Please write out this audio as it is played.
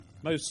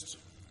Most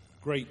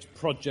great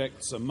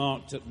projects are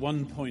marked at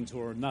one point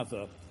or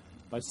another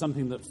by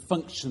something that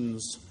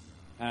functions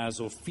as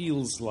or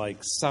feels like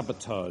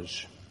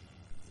sabotage.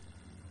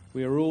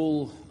 We are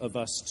all of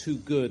us too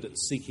good at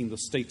seeking the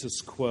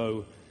status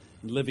quo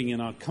and living in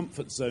our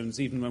comfort zones,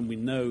 even when we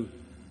know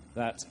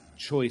that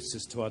choice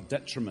is to our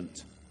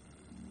detriment.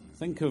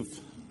 Think of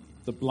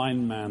the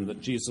blind man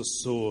that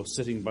Jesus saw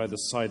sitting by the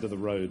side of the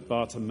road,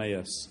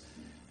 Bartimaeus.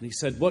 And he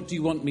said, "What do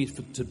you want me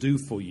to do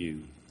for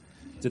you?"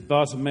 Did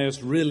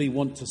Bartimaeus really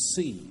want to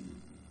see?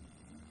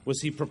 Was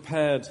he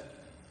prepared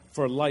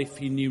for a life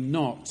he knew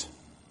not,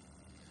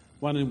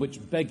 one in which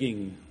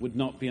begging would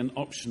not be an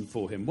option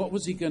for him? What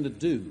was he going to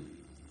do?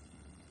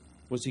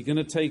 Was he going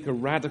to take a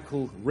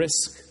radical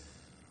risk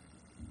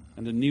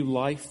and a new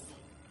life?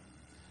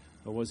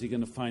 Or was he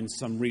going to find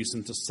some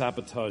reason to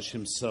sabotage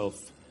himself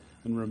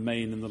and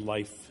remain in the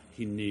life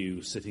he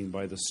knew, sitting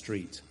by the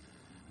street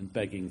and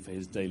begging for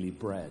his daily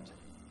bread?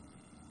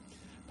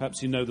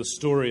 Perhaps you know the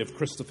story of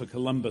Christopher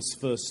Columbus'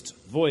 first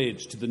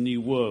voyage to the New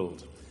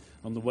World.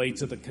 On the way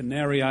to the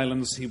Canary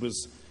Islands, he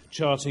was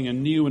charting a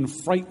new and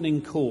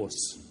frightening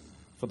course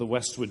for the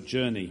westward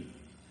journey.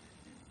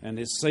 And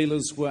his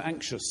sailors were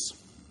anxious.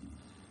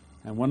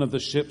 And one of the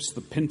ships, the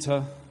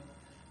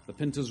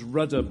Pinta's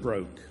rudder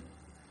broke.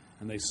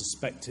 And they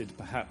suspected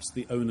perhaps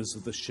the owners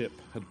of the ship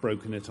had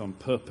broken it on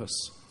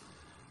purpose,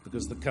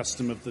 because the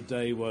custom of the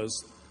day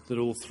was that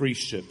all three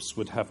ships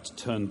would have to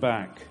turn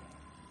back.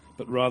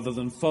 But rather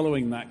than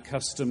following that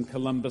custom,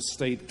 Columbus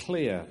stayed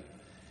clear,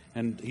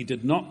 and he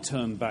did not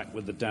turn back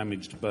with the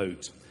damaged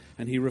boat.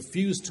 And he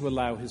refused to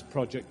allow his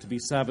project to be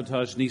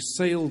sabotaged, and he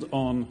sailed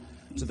on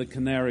to the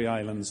Canary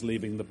Islands,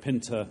 leaving the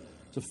Pinta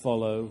to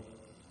follow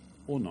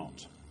or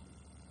not.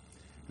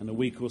 And a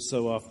week or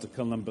so after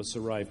Columbus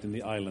arrived in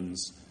the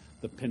islands,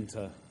 the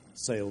Pinta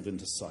sailed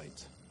into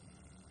sight.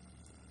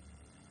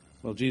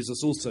 Well,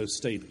 Jesus also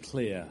stayed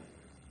clear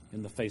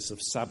in the face of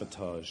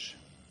sabotage.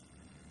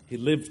 He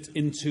lived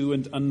into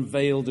and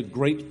unveiled a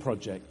great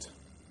project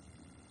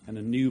and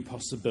a new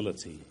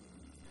possibility.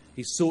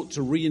 He sought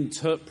to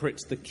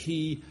reinterpret the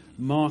key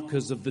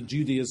markers of the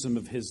Judaism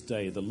of his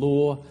day, the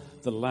law,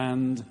 the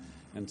land,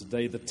 and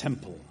today the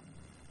temple,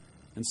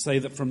 and say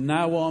that from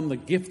now on, the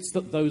gifts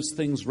that those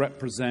things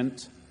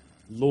represent,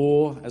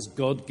 law as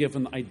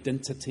God-given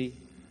identity,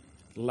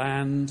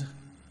 land,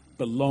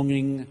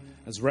 belonging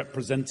as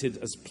represented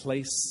as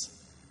place,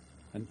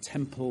 and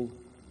temple,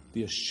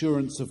 the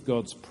assurance of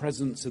God's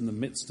presence in the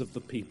midst of the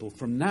people.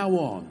 From now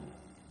on,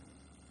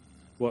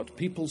 what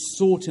people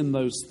sought in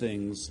those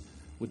things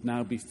would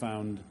now be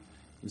found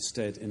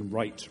instead in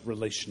right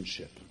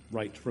relationship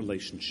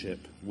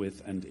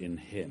with and in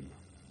Him.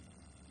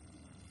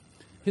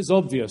 His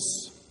obvious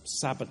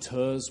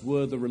saboteurs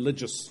were the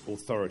religious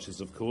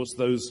authorities, of course,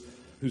 those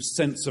whose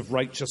sense of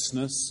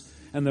righteousness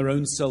and their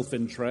own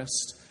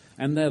self-interest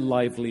and their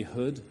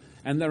livelihood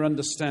and their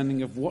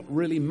understanding of what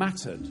really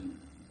mattered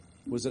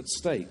was at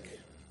stake.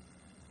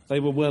 They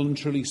were well and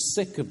truly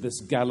sick of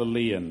this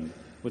Galilean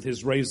with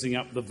his raising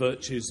up the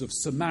virtues of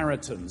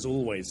Samaritans,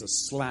 always a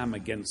slam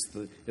against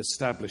the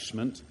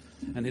establishment,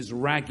 and his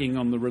ragging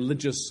on the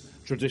religious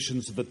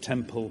traditions of the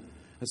temple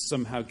as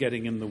somehow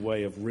getting in the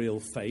way of real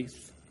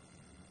faith.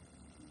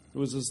 It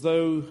was as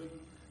though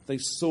they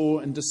saw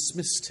and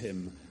dismissed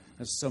him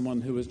as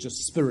someone who was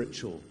just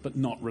spiritual but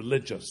not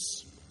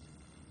religious.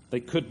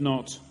 They could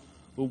not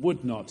or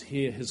would not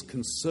hear his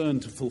concern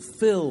to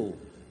fulfill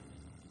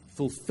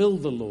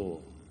the law,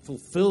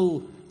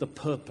 fulfill the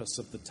purpose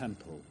of the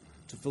temple,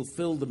 to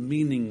fulfill the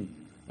meaning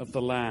of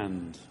the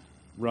land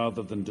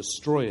rather than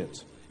destroy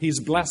it. He's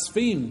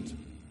blasphemed.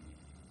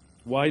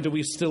 Why do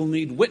we still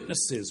need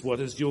witnesses? What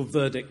is your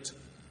verdict?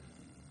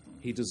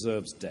 He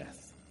deserves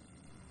death.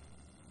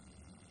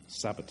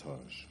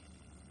 Sabotage.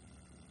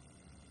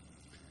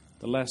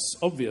 The less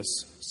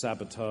obvious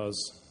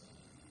saboteurs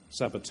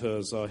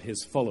are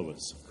his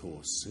followers, of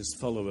course, his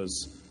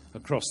followers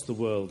across the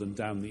world and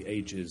down the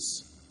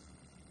ages,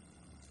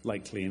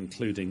 likely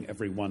including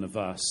every one of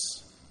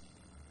us,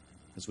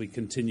 as we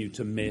continue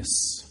to miss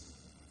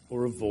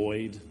or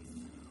avoid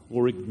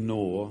or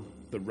ignore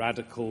the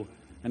radical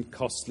and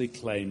costly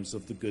claims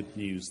of the good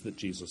news that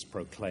Jesus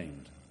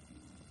proclaimed.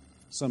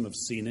 Some have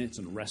seen it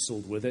and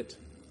wrestled with it.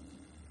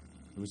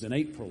 It was in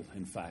April the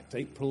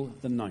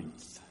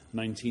 9th,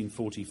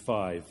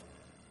 1945,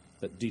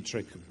 that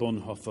Dietrich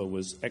Bonhoeffer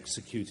was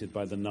executed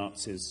by the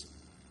Nazis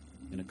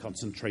in a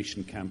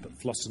concentration camp at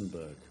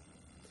Flossenburg.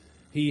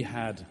 He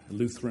had, a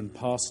Lutheran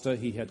pastor,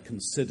 he had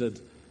considered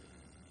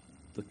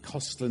the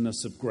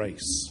costliness of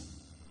grace,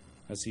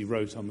 as he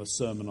wrote on the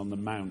Sermon on the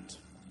Mount,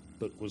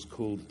 that was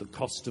called The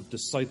Cost of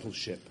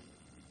Discipleship.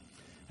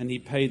 And he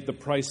paid the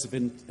price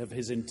of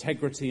his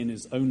integrity in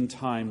his own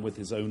time with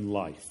his own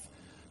life,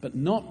 but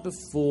not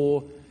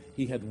before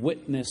he had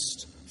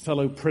witnessed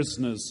fellow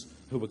prisoners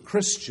who were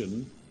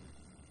Christian,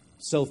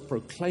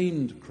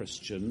 self-proclaimed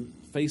Christian,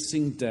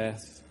 facing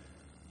death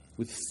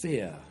with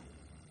fear.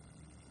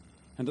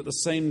 And at the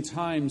same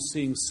time,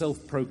 seeing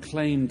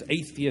self-proclaimed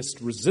atheist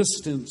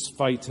resistance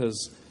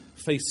fighters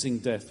facing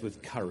death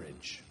with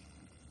courage.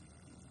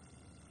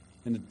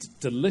 In a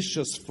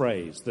delicious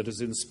phrase that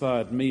has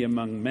inspired me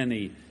among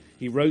many,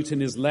 he wrote in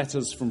his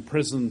letters from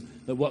prison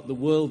that what the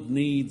world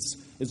needs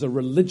is a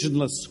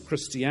religionless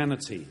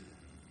Christianity,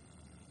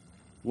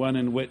 one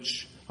in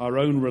which our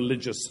own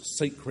religious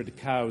sacred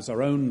cows,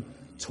 our own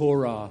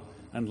Torah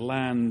and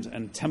land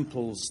and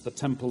temples, the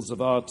temples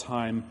of our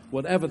time,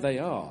 whatever they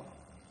are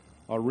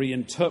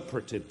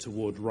reinterpreted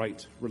toward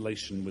right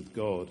relation with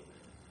God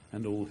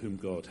and all whom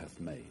God hath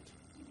made.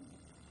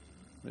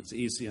 It's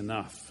easy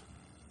enough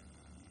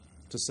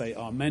to say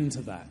amen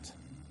to that,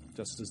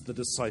 just as the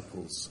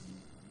disciples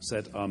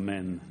said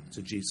amen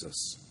to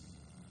Jesus.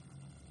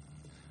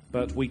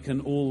 But we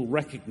can all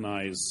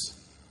recognize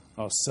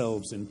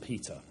ourselves in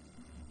Peter.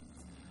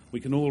 We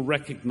can all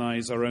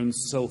recognize our own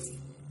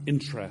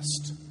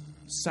self-interest,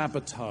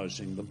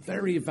 sabotaging the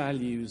very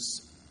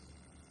values,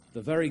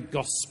 the very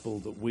gospel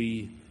that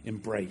we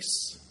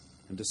embrace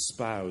and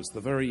espouse, the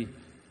very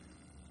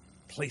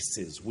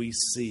places we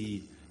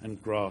see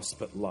and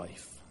grasp at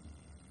life.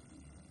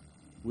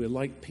 We're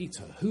like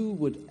Peter. Who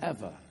would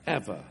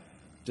ever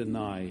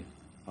deny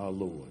our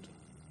Lord?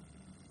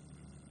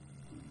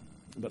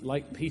 But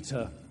like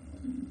Peter,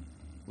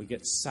 we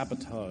get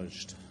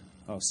sabotaged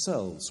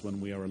ourselves when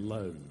we are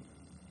alone.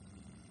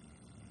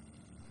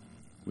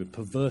 We're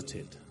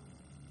perverted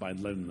by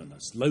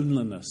loneliness.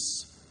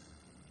 Loneliness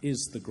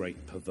is the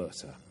great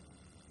perverter.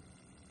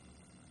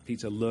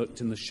 Peter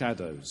lurked in the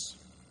shadows,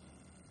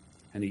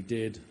 and he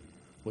did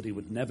what he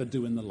would never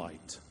do in the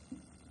light.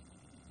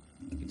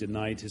 He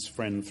denied his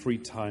friend 3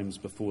 times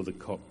before the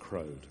cock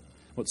crowed.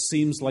 What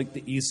seems like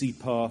the easy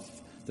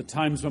path, the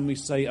times when we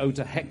say, oh,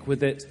 to heck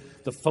with it,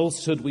 the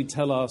falsehood we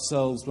tell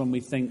ourselves when we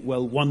think,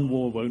 well, one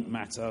war won't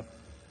matter,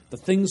 the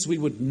things we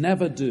would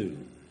never do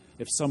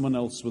if someone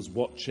else was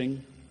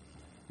watching.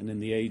 And in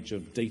the age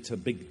of data,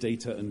 big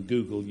data and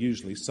Google,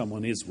 usually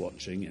someone is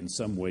watching in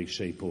some way,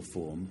 shape or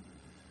form.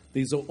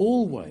 These are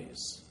all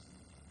ways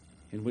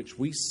in which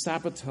we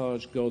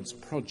sabotage God's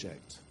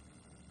project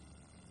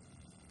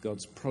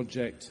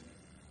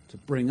to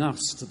bring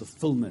us to the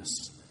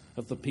fullness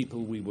of the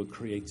people we were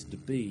created to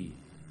be,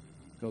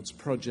 God's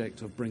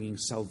project of bringing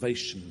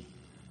salvation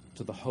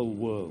to the whole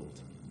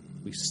world.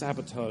 We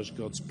sabotage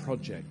God's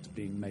project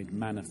being made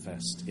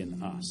manifest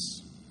in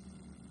us.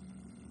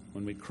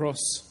 When we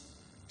cross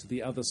to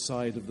the other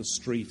side of the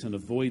street and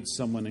avoid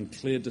someone in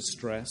clear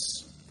distress,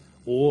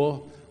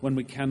 or when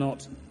we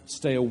cannot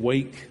stay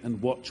awake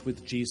and watch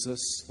with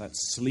Jesus, that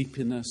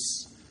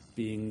sleepiness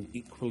being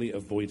equally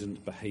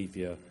avoidant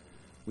behavior,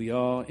 we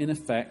are in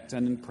effect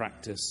and in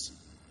practice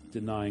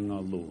denying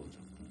our Lord.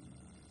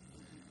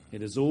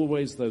 It is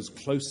always those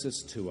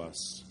closest to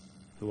us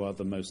who are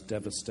the most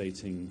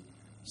devastating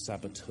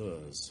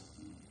saboteurs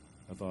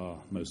of our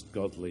most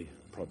godly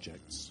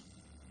projects.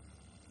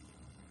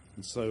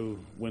 And so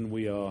when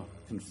we are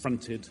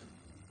confronted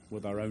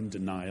with our own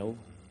denial,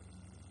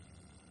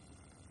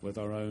 with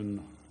our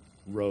own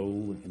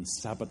role in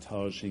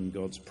sabotaging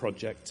God's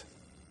project,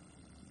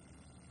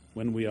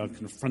 when we are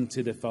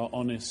confronted, if our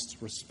honest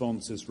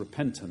response is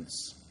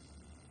repentance,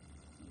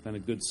 then a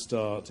good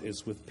start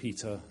is with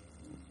Peter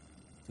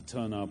to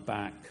turn our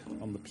back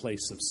on the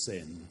place of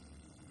sin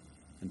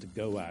and to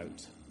go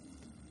out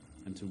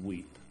and to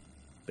weep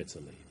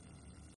bitterly.